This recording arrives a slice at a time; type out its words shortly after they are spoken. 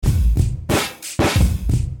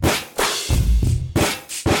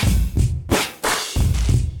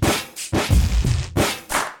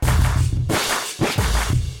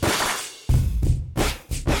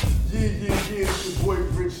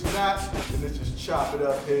This is Chop It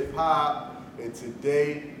Up Hip Hop, and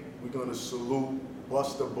today we're gonna salute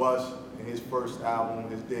Busta Bus and his first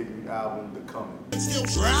album, his debut album, The Coming. Still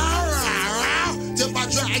till my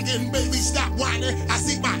dragon, baby, stop whining. I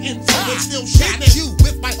see my influence still shining. You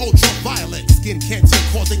with my ultraviolet skin cancer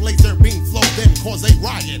causing laser beam flow, then cause a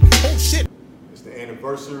riot. Oh shit! It's the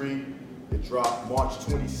anniversary. It dropped March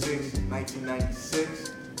 26,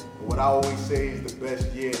 1996. And what I always say is the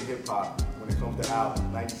best year in hip hop when it comes to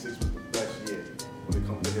albums. 96 was the best year when it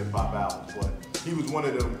comes to hip hop albums. But he was one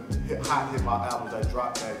of the hot hip hop albums that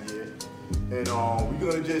dropped that year. And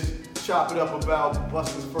we're gonna just chop it up about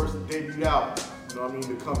Busta's first debut album. You know what I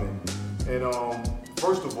mean? The Coming. And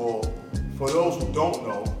first of all, for those who don't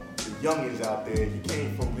know, the youngins out there, he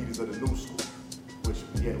came from Leaders of the New School, which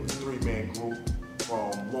it was a three-man group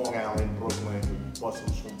from Long Island, Brooklyn. Busta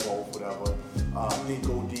was from both, whatever.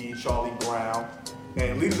 Nico D, Charlie Brown,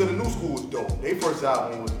 and Leaders of the New School was dope. Their first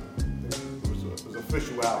album was an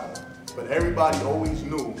official album, but everybody always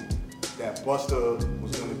knew that Busta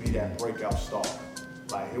was gonna be that breakout star.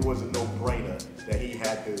 Like, it was a no-brainer that he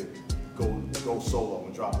had to go solo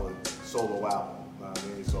and drop a solo album. You know what I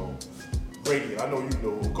mean? So, Radiant, I know you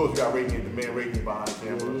know. Of course, we got Radiant, the man Radiant behind the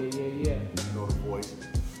camera. Yeah. You know the voice.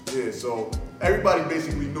 Yeah, so everybody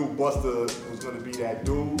basically knew Busta was gonna be that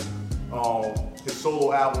dude. His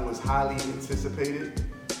solo album was highly anticipated.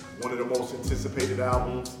 One of the most anticipated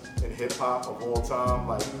albums in hip hop of all time.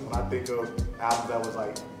 Like, when I think of albums that was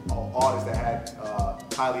like artists that had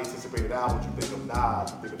highly anticipated albums, you think of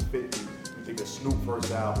Nas, you think of 50, you think of Snoop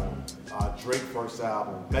first album, Drake first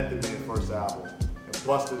album, Method Man first album, and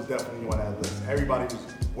Busta's definitely on that list. Everybody was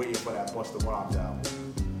waiting for that Busta Rhymes album.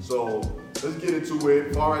 So let's get into it.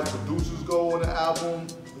 As far as producers go on the album,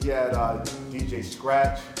 we had DJ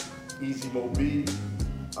Scratch, Easy Mo B,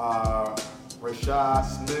 Rashad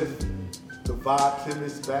Smith, the Vibe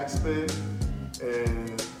Chemist Backspin,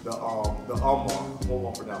 and the Umar, I hope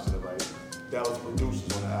I'm pronouncing it right. That was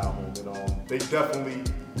producers on the album, and they definitely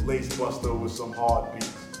laced Busta with some hard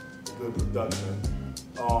beats, good production.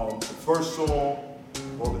 The first song,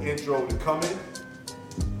 or the intro, The Coming,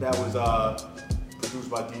 that was produced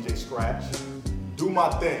by DJ Scratch. Do My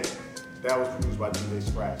Thing, that was produced by DJ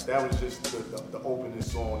Scratch. That was just the opening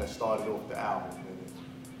song that started off the album. And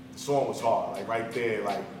the song was hard, like right there,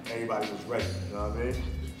 like everybody was ready, you know what I mean?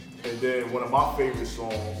 And then one of my favorite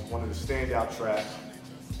songs, one of the standout tracks,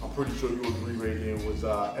 I'm pretty sure you agree, Radiant, was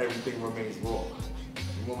Everything Remains Raw.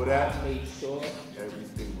 Remember that? I made sure.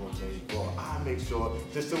 Everything Remains Raw. I make sure,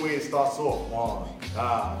 just the way it starts off,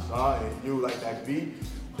 son, and you like that beat.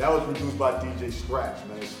 That was produced by DJ Scratch,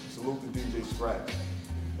 man. Salute to DJ Scratch.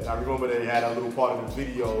 And I remember they had a little part of the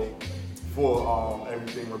video for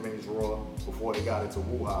Everything Remains Raw before they got into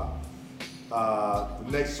Woo Hop.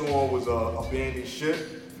 The next song was Abandoned Ship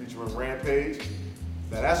featuring Rampage.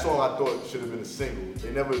 Now that song I thought should have been a single.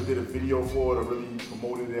 They never did a video for it or really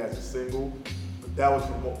promoted it as a single. But that was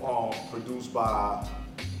produced by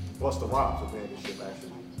Busta Rhymes, Abandoned Ship,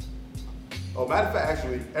 actually. Oh, matter of fact,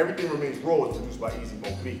 actually, Everything Remains Raw was produced by Easy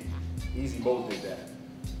Mo B. Easy Mo did that.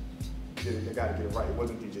 I gotta get it right. It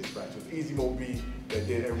wasn't DJ Scratch. It was Easy Mo B that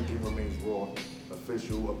did Everything Remains Raw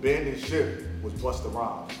official. Abandoned Ship was Busta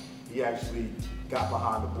Rhymes. He actually got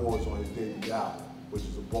behind the boards on his debut album, which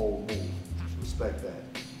is a bold move. Respect that.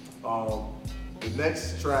 The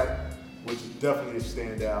next track, which is definitely a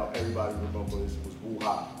standout, everybody remembers, was Woo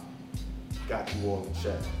Hop. Got You All in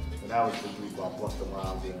Check. And that was produced by Busta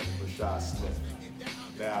Rhymes and Rashad Smith.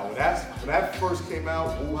 Now, when that first came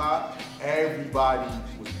out, Woo Hop, everybody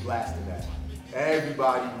was blasting that.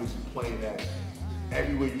 Everybody was playing that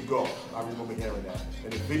everywhere you go. I remember hearing that.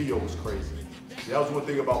 And the video was crazy. That was one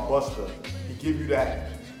thing about Busta. He give you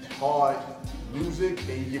that hard music, and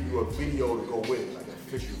he give you a video to go with it, like an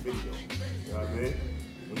official video. You know what I mean?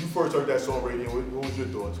 When you first heard that song, Radiant, what was your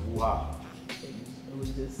thoughts? Woo Hop. It was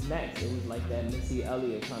just next. It was like that Missy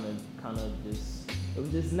Elliott kind of just. It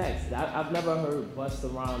was just next. I've never heard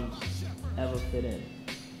Busta Rhymes ever fit in.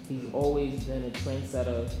 He's always been a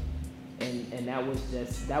trendsetter, and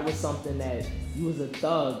that was something that you was a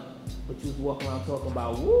thug, but you was walking around talking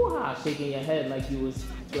about woo-ha, shaking your head like you was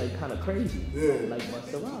like kind of crazy. Yeah. Like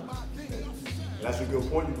Busta Rhymes. That's a good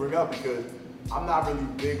point you bring up, because I'm not really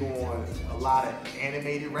big on a lot of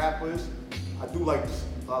animated rappers. I do like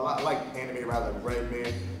animated rappers like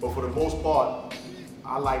Redman, but for the most part,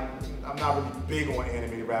 I'm not really big on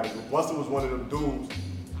animated rappers. But Busta was one of them dudes.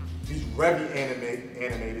 He's very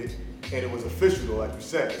animated, and it was official though, like you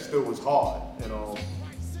said. It still was hard. And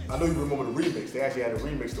I know you remember the remix. They actually had a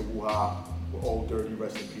remix to Woo Hop with Old Dirty,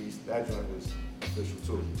 rest in peace. That joint was official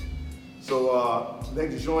too. So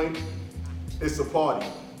next joint, It's a Party.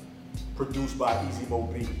 produced by Easy Mo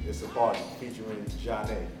B. It's a party featuring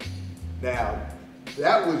Johnny. Now,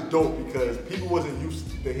 that was dope because people wasn't used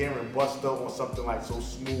to hearing Busta on something like so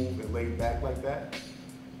smooth and laid back like that.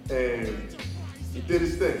 And he did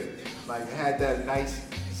his thing. Like, it had that nice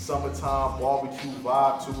summertime barbecue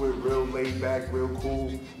vibe to it, real laid back, real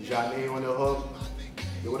cool. Johnny on the hook.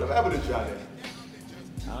 Yo, whatever happened to Johnny?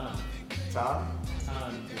 Time?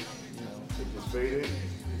 It just faded.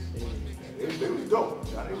 They was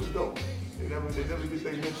dope. Johnny was dope. They never get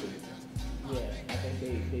they mentioned. Yeah, I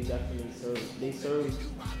think they definitely served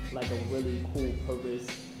like a really cool purpose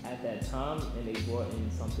at that time, and they brought in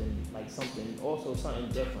something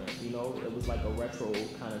different, you know? It was like a retro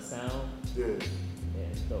kind of sound. Yeah.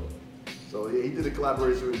 Yeah, it's dope. So yeah, he did a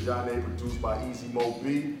collaboration with Johnny, produced by Easy Mo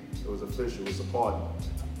B. It was official, it's a party.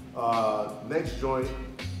 Next joint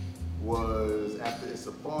was, after It's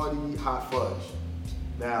a Party, Hot Fudge.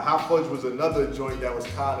 Now, Hot Fudge was another joint that was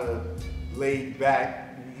kind of laid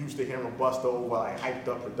back. You used to hearing Busta over like hyped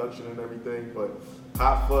up production and everything, but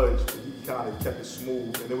Hot Fudge, he kind of kept it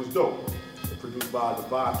smooth and it was dope. It produced by the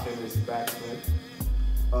Vibe Chemist Backspin.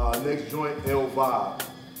 Next joint, Ill Vibe,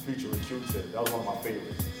 featuring Q-Tip. That was one of my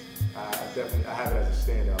favorites. I have it as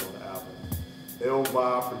a standout on the album. Ill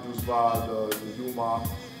Vibe, produced by the Yuma,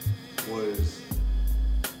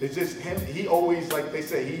 it's just him. He always, like they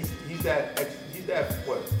say, he's that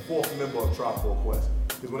fourth member of Tribe Called Quest.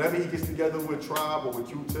 Because whenever he gets together with Tribe or with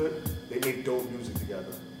Q-Tip, they make dope music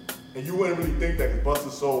together. And you wouldn't really think that because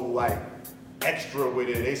Busta's so like extra with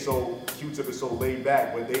it. Q-Tip is so laid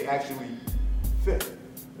back, but they actually fit.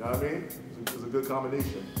 You know what I mean? It's a good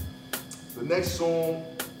combination. The next song,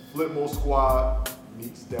 Flipmode Squad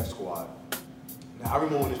meets Def Squad. Now I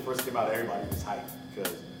remember when this first came out, everybody was hyped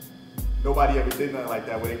because nobody ever did nothing like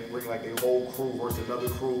that where they bring like their whole crew versus another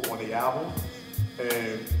crew on the album.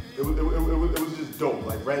 And it was just dope.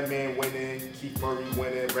 Like Redman winning, Keith Murray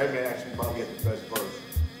winning. Redman actually probably had the best verse.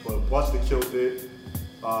 But Busta killed it.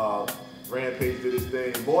 Rampage did his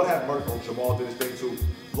thing. Lord Have Mercy, Jamal did his thing too.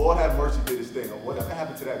 Lord Have Mercy did his thing. Whatever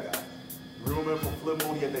happened to that guy? You remember from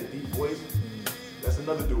Flipmode, he had that deep voice? That's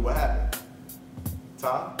another dude. What happened?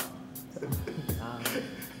 Tom?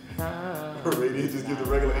 Radiant just give the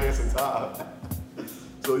regular answer, Tom.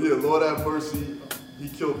 So yeah, Lord Have Mercy, he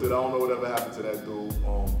killed it. I don't know whatever happened to that dude.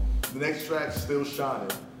 The next track, Still Shining,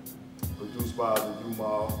 produced by the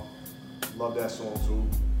Yuma. Love that song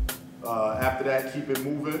too. After that, Keep It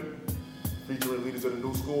Moving, featuring leaders of the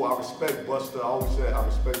new school. I respect Busta. I always said I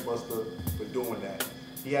respect Busta for doing that.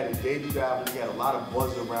 He had a debut album. He had a lot of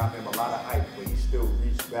buzz around him, a lot of hype, but he still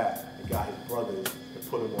reached back and got his brothers and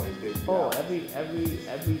put him on his debut album.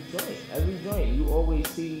 Every joint. You always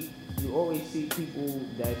see people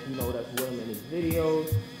that that's with him in his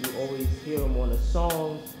videos. You always hear him on the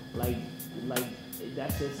songs. Like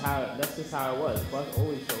that's just how it was. Bust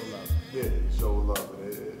always showed love. Yeah, he showed love.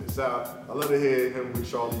 I love to hear him with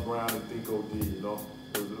Charlie Brown and Think OD.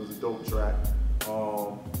 It was a dope track.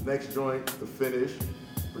 Next joint, The Finish,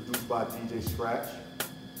 produced by DJ Scratch.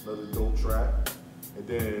 Another dope track. And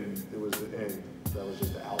then it was the end. That was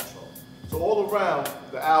just the outro. So all around,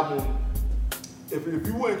 the album, if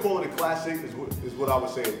you wouldn't call it a classic, is what I would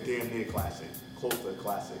say a damn near classic. Close to a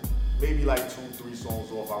classic. Maybe like 2-3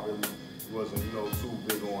 songs off I really wasn't, too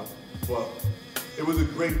big on. But it was a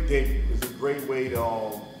great date. It was a great way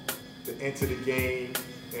to enter the game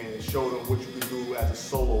and show them what you can do as a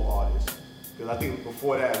solo artist. Because I think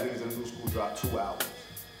before that, Leaders in the New School dropped 2 albums.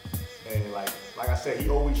 And like I said, he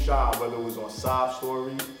always shined, whether it was on Sob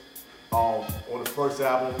Story. On the first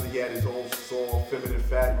album, he had his own song, Feminine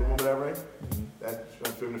Fat. You remember that, right? Mm-hmm. That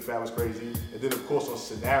Feminine Fat was crazy. And then, of course, on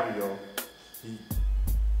Scenario,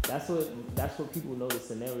 That's what people know the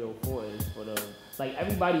Scenario for is for the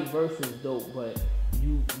everybody's verse was dope, but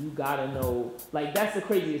you gotta know that's the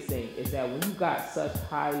craziest thing is that when you got such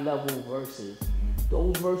high level verses,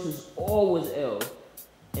 those verses always ill,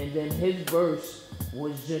 and then his verse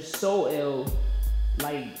was just so ill,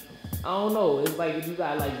 I don't know. It's like if you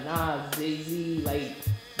got Nas, Jay-Z,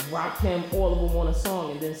 Rakim, all of them on a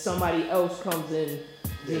song, and then somebody else comes in,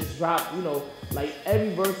 just drop,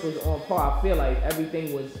 every verse was on par. I feel like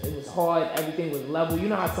everything was hard, everything was level. You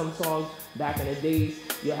know how some songs back in the days,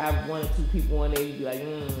 you'll have 1 or 2 people in there, you'd be like,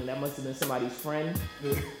 that must have been somebody's friend.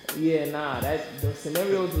 The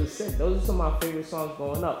Scenarios was sick. Those are some of my favorite songs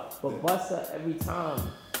growing up. But Busta, every time,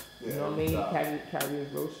 you know what I mean? Carry his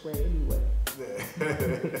road spray anyway.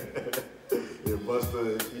 Yeah,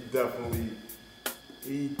 Busta, he definitely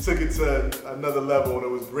he took it to another level, and it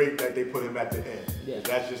was great that they put him at the end. Yeah.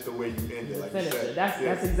 That's just the way you end it, like you finisher. said.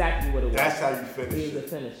 That's exactly what it was. That's how you finish He was a it.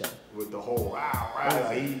 finisher. With the whole wow.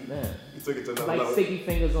 Like he took it to another Like level. sticky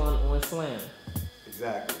fingers on Slam.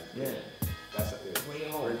 Exactly. Yeah. That's Bring it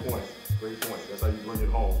home. Great point. Great point. That's how you bring it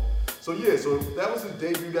home. So yeah, so that was his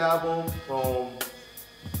debut album.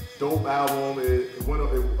 Dope album. It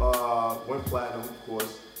went platinum, of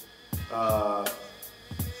course.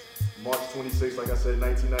 March 26th, like I said,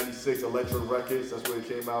 1996, Elektra Records. That's where it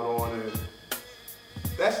came out on, and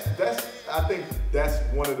I think that's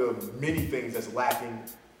one of the many things that's lacking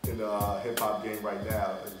in the hip hop game right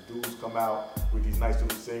now. Is dudes come out with these nice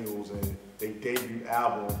little singles, and they debut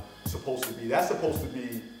album supposed to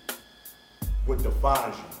be what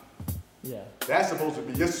defines you. Yeah. That's supposed to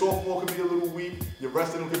be, your sophomore could be a little weak, your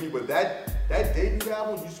rest of them could be, but that debut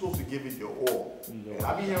album, you're supposed to give it your all. And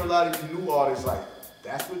I be hearing a lot of these new artists like,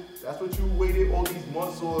 that's what you waited all these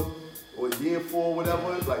months or a year for,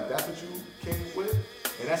 whatever. Like that's what you came with,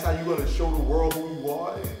 and that's how you're gonna show the world who you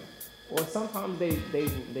are. Or sometimes they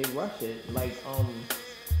rush it, like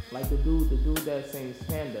the dude that sings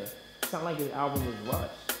Panda. It sounded like his album was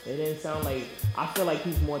rushed. It didn't sound like, I feel like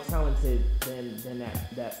he's more talented than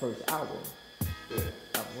that first album. Yeah.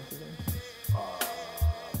 What's his name?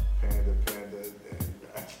 Panda.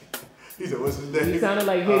 He said, what's his name? He sounded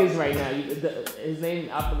like his right now. His name,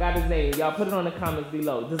 I forgot his name. Y'all put it on the comments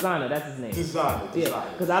below. Designer, that's his name. Designer. Yeah,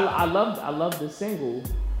 because I loved the single,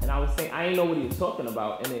 and I was saying I didn't know what he was talking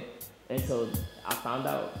about in it until I found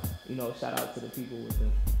out. You know, shout out to the people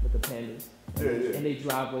with the pandas and their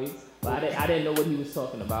driveways. But I didn't know what he was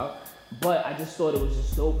talking about. But I just thought it was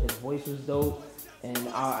just dope. His voice was dope, and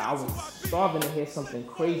I was starving to hear something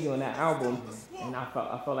crazy on that album. And I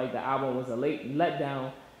felt like the album was a late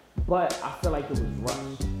letdown. But I feel like it was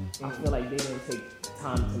rushed. I feel like they didn't take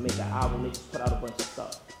time to make an album. They just put out a bunch of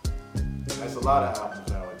stuff. That's a lot of albums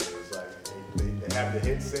nowadays. Like they have the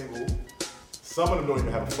hit single. Some of them don't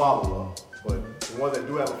even have a follow-up. But the ones that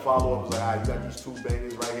do have a follow-up is like, you got these two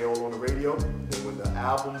bangers right here all on the radio. And when the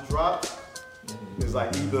album drops, it's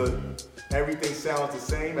like either everything sounds the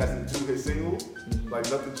same as the two hit singles, like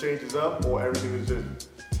nothing changes up, or everything is just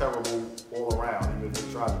terrible all around, even if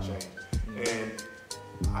they try to change. And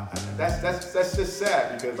that's just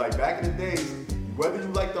sad, because like back in the days, whether you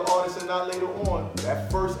like the artist or not later on,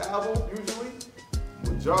 that first album usually,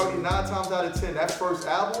 majority 9 times out of 10, that first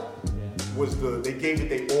album was they gave it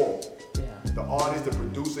their all. Yeah. The artist, the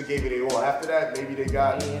producer gave it their all. After that, maybe they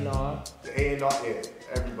got A&R. The A&R, yeah,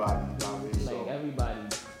 everybody. You know what I mean? Like everybody.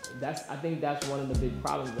 I think that's one of the big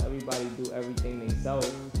problems. Everybody do everything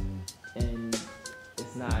themselves, and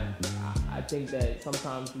it's not. I think that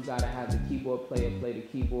sometimes you gotta have the keyboard player play the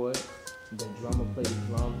keyboard, the drummer play the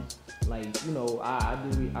drums. Like, you know, I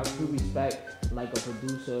do respect like a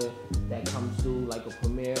producer that comes through, like a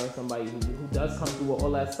Premier or somebody who does come through with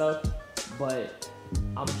all that stuff. But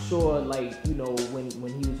I'm sure, like, you know, when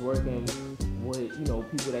he was working with, you know,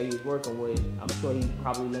 people that he was working with, I'm sure he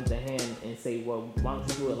probably lent a hand and say, well, why don't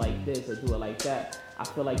you do it like this or do it like that? I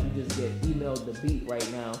feel like you just get emailed the beat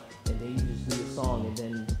right now, and then you just do the song, and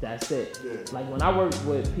then that's it. Yeah. Like when I worked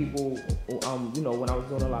with people, you know, when I was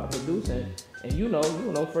doing a lot of producing, and you know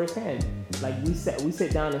firsthand, like we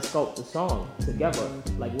sit down and sculpt the song together.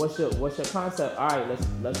 Like what's your concept? All right,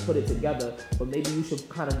 let's put it together. But maybe you should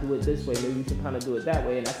kind of do it this way. Maybe you should kind of do it that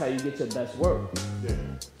way, and that's how you get your best work. Yeah,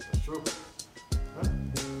 that's true.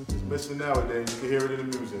 It's missing nowadays. You can hear it in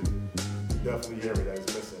the music. You definitely hear it that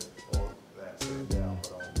it's missing. Or that's it down.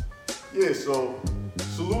 But yeah. So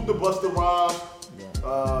salute to Busta Rhymes.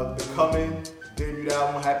 The coming debut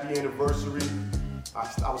album, Happy Anniversary.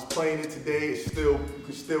 I was playing it today. You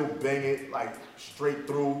could still bang it like straight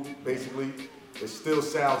through. Basically, it still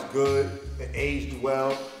sounds good. It aged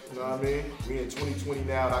well. You know what I mean? We in 2020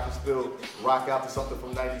 now, and I can still rock out to something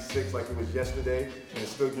from '96 like it was yesterday, and it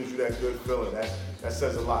still gives you that good feeling. That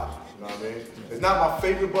says a lot. You know what I mean? It's not my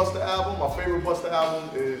favorite Busta album. My favorite Busta album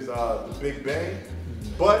is The Big Bang,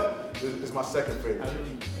 but it's my second favorite.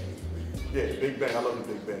 Yeah, Big Bang. I love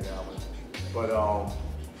the Big Bang album. But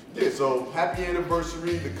yeah. So happy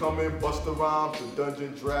anniversary to come in, Busta Rhymes, the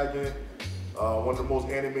Dungeon Dragon. One of the most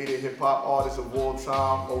animated hip-hop artists of all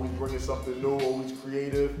time, always bringing something new, always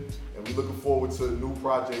creative, and we're looking forward to new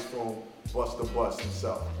projects from Busta Bust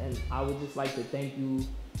himself. And I would just like to thank you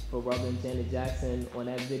for rubbing Janet Jackson on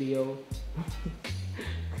that video.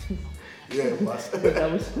 Yeah, Bust.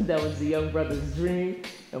 that was the young brother's dream,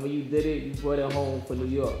 and when you did it, you brought it home for New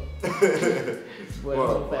York. Brought it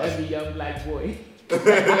home for every young black boy.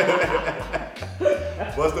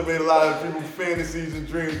 Busta made a lot of people's fantasies and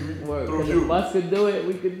dreams through you. If Bus could do it,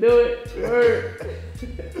 we could do it. Word.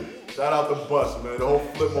 Shout out to Bus, man. The whole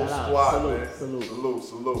Flipmode squad, man.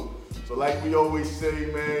 Salute. So like we always say,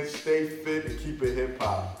 man, stay fit and keep it hip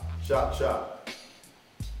hop. Chop, chop.